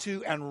 lied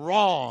to, and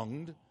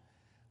wronged,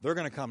 they're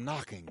going to come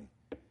knocking,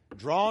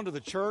 drawn to the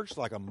church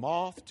like a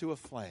moth to a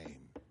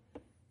flame.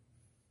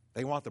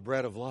 They want the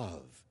bread of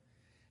love.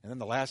 And then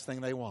the last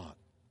thing they want,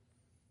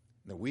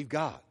 that we've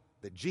got,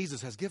 that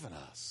Jesus has given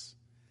us,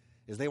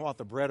 is they want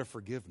the bread of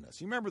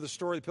forgiveness. You remember the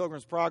story of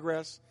Pilgrim's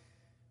Progress?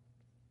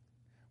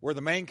 Where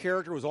the main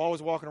character was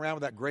always walking around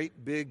with that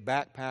great big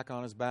backpack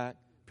on his back,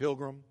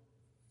 Pilgrim.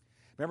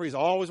 Remember, he's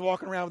always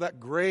walking around with that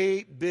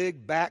great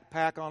big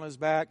backpack on his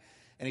back,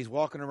 and he's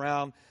walking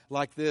around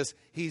like this.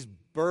 He's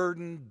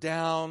burdened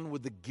down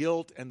with the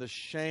guilt and the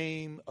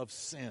shame of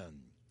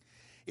sin.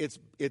 It's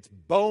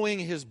bowing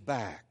his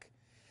back.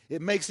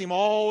 It makes him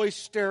always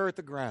stare at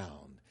the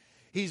ground.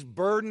 He's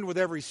burdened with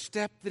every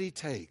step that he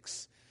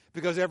takes.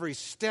 Because every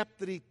step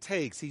that he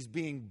takes, he's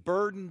being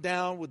burdened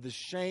down with the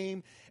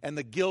shame and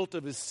the guilt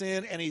of his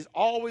sin. And he's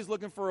always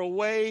looking for a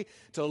way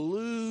to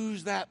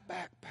lose that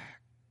backpack.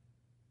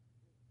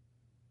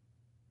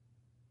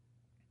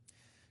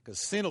 Because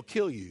sin will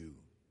kill you.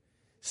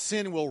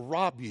 Sin will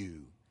rob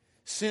you.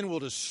 Sin will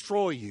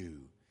destroy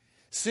you.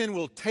 Sin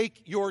will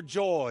take your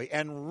joy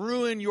and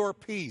ruin your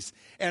peace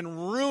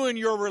and ruin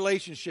your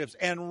relationships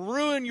and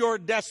ruin your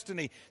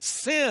destiny.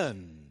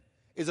 Sin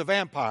is a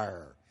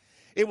vampire.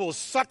 It will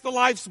suck the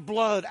life's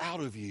blood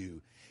out of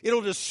you. It'll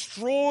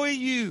destroy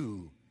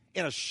you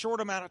in a short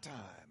amount of time.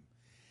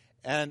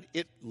 And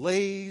it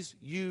lays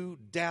you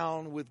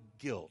down with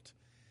guilt.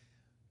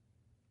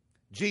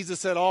 Jesus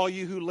said, all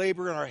you who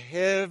labor and are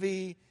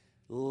heavy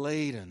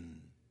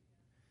laden.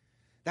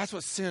 That's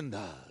what sin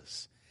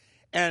does.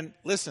 And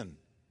listen,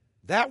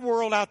 that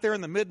world out there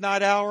in the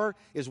midnight hour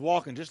is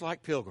walking just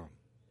like Pilgrim.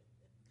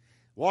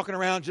 Walking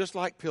around just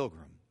like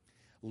Pilgrim.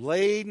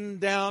 Laden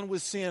down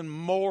with sin,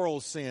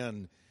 moral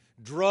sin,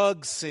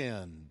 drug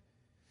sin,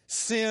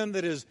 sin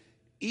that is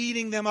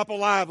eating them up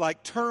alive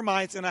like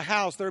termites in a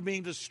house. They're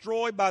being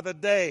destroyed by the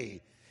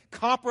day,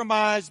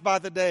 compromised by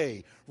the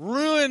day,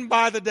 ruined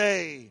by the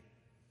day.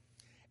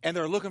 And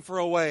they're looking for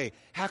a way.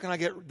 How can I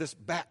get this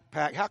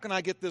backpack? How can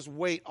I get this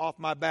weight off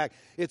my back?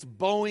 It's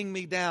bowing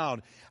me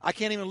down. I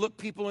can't even look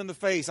people in the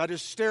face. I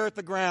just stare at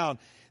the ground.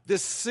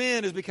 This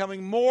sin is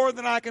becoming more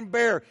than I can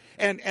bear.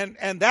 And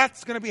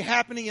that's going to be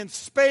happening in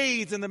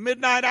spades in the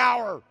midnight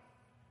hour.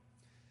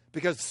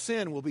 Because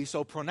sin will be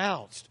so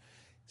pronounced.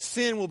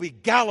 Sin will be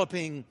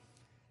galloping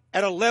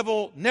at a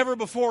level never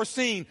before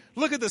seen.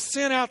 Look at the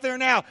sin out there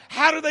now.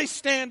 How do they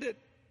stand it?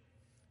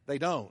 They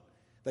don't.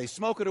 They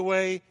smoke it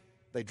away.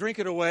 They drink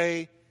it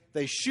away.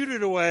 They shoot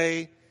it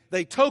away.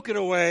 They toke it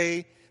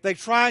away. They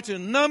try to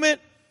numb it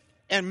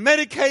and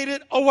medicate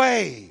it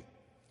away.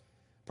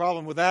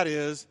 Problem with that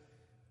is,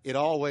 it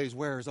always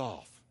wears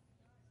off.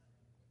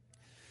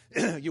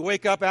 You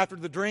wake up after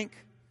the drink.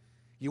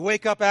 You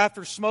wake up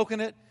after smoking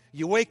it.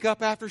 You wake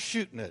up after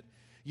shooting it.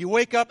 You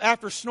wake up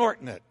after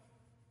snorting it.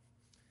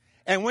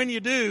 And when you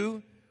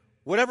do,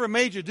 whatever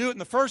made you do it in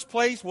the first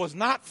place was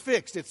not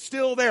fixed. It's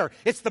still there.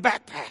 It's the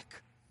backpack.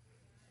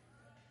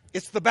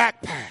 It's the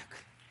backpack.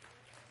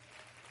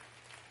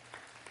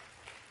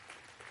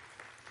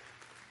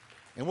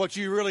 And what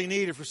you really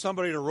need is for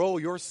somebody to roll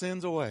your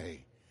sins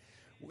away.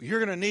 You're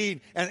going to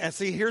need, and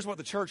see, here's what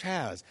the church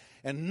has.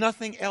 And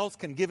nothing else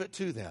can give it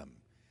to them.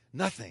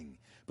 Nothing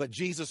but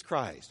Jesus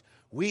Christ.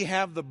 We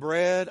have the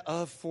bread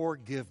of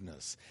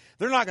forgiveness.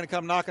 They're not going to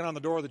come knocking on the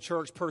door of the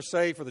church per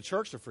se for the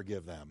church to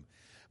forgive them.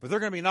 But they're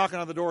going to be knocking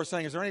on the door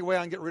saying, is there any way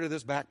I can get rid of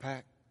this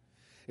backpack?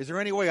 Is there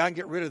any way I can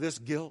get rid of this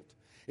guilt?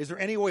 Is there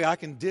any way I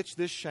can ditch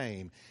this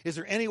shame? Is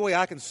there any way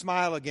I can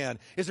smile again?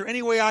 Is there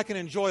any way I can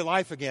enjoy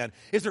life again?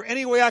 Is there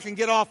any way I can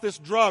get off this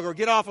drug or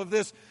get off of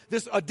this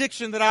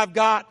addiction that I've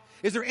got?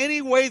 Is there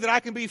any way that I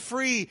can be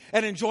free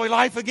and enjoy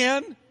life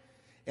again?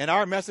 And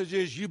our message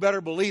is, you better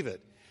believe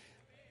it.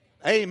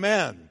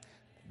 Amen.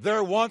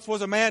 There once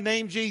was a man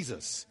named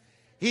Jesus.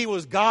 He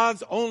was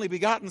God's only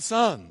begotten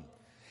Son.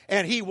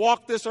 And He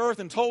walked this earth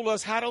and told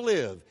us how to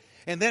live.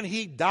 And then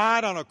He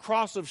died on a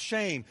cross of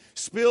shame,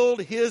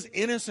 spilled His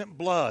innocent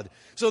blood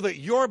so that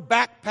your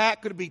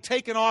backpack could be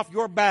taken off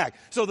your back,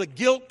 so the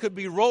guilt could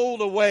be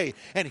rolled away.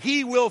 And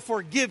He will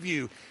forgive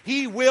you.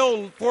 He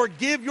will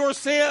forgive your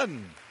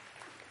sin.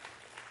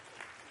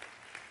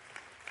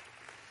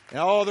 And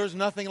oh, there's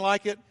nothing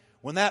like it.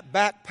 When that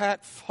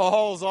backpack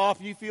falls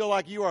off, you feel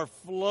like you are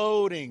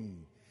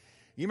floating.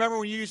 You remember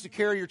when you used to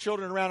carry your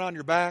children around on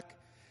your back?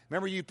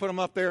 Remember you put them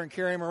up there and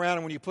carry them around,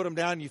 and when you put them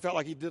down, you felt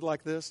like you did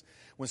like this?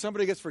 When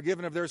somebody gets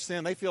forgiven of their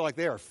sin, they feel like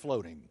they are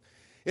floating.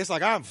 It's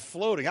like, I'm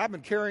floating. I've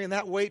been carrying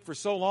that weight for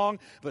so long,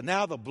 but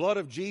now the blood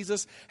of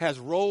Jesus has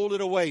rolled it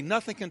away.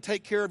 Nothing can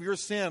take care of your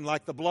sin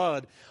like the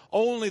blood.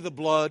 Only the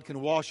blood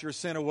can wash your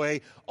sin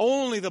away.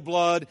 Only the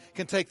blood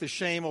can take the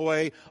shame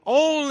away.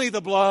 Only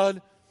the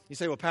blood. You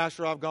say, well,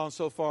 Pastor, I've gone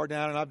so far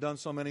down and I've done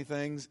so many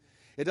things.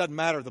 It doesn't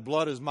matter. The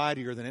blood is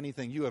mightier than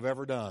anything you have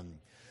ever done.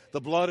 The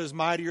blood is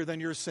mightier than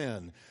your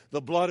sin.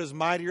 The blood is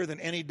mightier than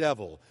any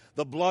devil.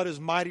 The blood is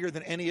mightier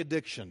than any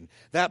addiction.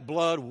 That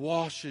blood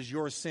washes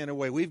your sin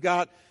away. We've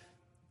got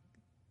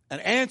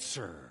an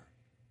answer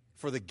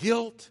for the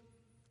guilt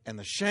and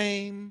the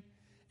shame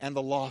and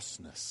the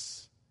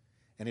lostness.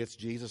 And it's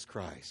Jesus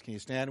Christ. Can you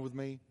stand with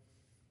me?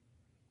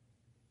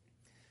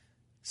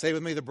 Say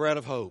with me, the bread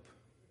of hope,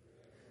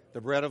 the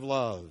bread of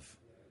love,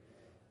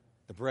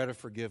 the bread of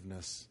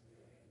forgiveness.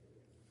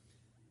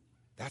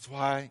 That's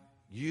why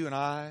you and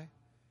I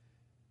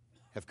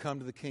have come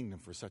to the kingdom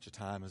for such a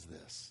time as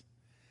this.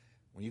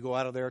 When you go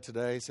out of there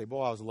today, say,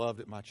 boy, I was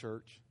loved at my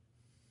church.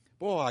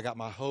 Boy, I got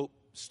my hope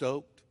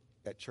stoked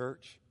at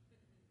church.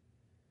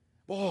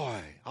 Boy,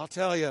 I'll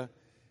tell you,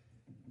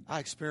 I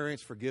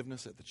experienced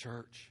forgiveness at the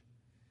church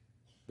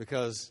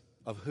because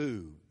of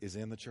who is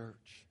in the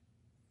church.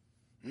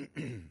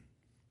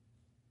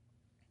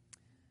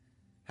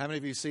 How many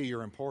of you see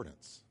your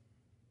importance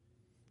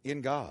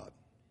in God?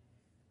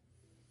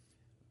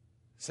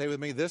 Say with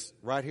me, this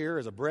right here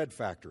is a bread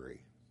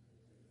factory.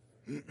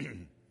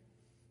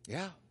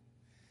 Yeah.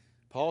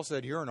 Paul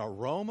said, you're an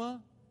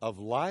aroma of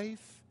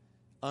life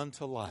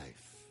unto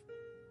life.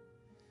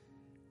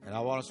 And I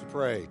want us to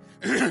pray.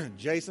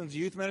 Jason's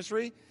youth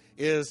ministry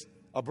is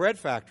a bread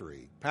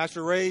factory.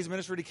 Pastor Ray's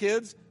ministry to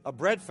kids, a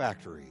bread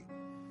factory.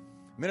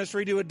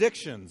 Ministry to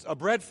addictions, a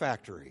bread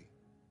factory.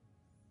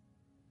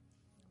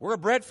 We're a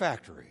bread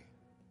factory.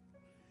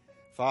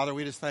 Father,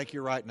 we just thank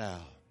you right now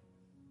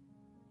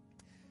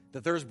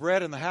that there's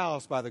bread in the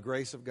house by the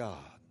grace of God.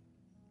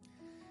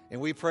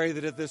 And we pray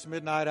that at this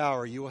midnight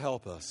hour you will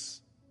help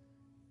us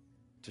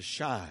to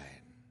shine.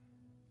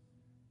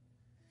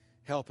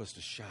 Help us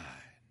to shine.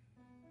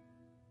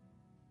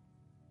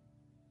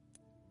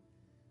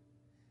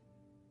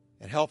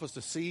 And help us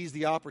to seize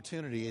the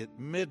opportunity at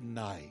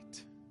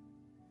midnight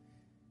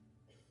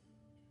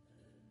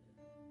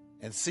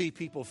and see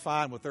people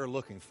find what they're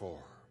looking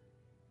for.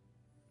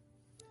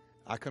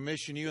 I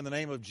commission you in the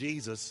name of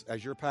Jesus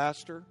as your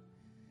pastor.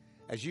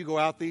 As you go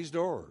out these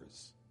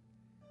doors,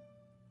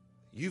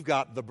 you've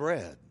got the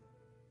bread.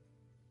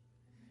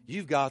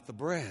 You've got the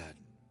bread.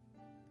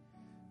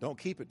 Don't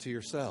keep it to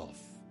yourself.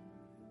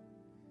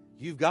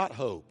 You've got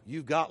hope.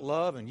 You've got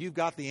love, and you've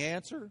got the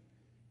answer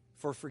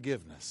for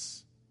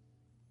forgiveness.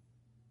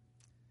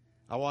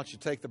 I want you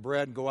to take the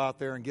bread and go out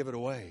there and give it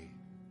away.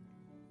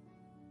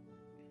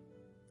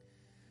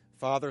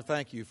 Father,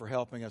 thank you for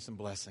helping us and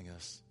blessing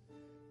us.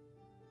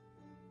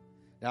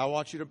 Now I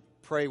want you to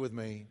pray with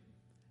me.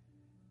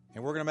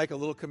 And we're going to make a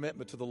little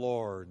commitment to the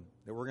Lord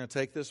that we're going to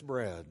take this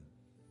bread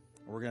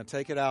and we're going to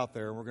take it out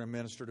there and we're going to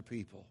minister to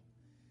people.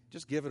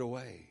 Just give it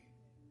away.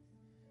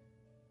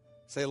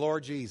 Say,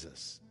 Lord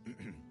Jesus,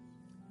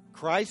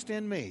 Christ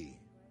in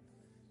me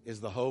is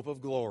the hope of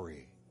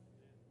glory.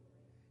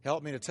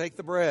 Help me to take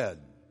the bread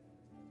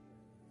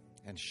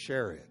and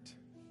share it.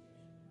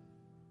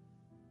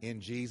 In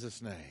Jesus'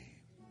 name.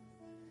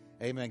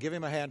 Amen. Give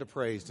him a hand of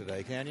praise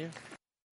today, can you?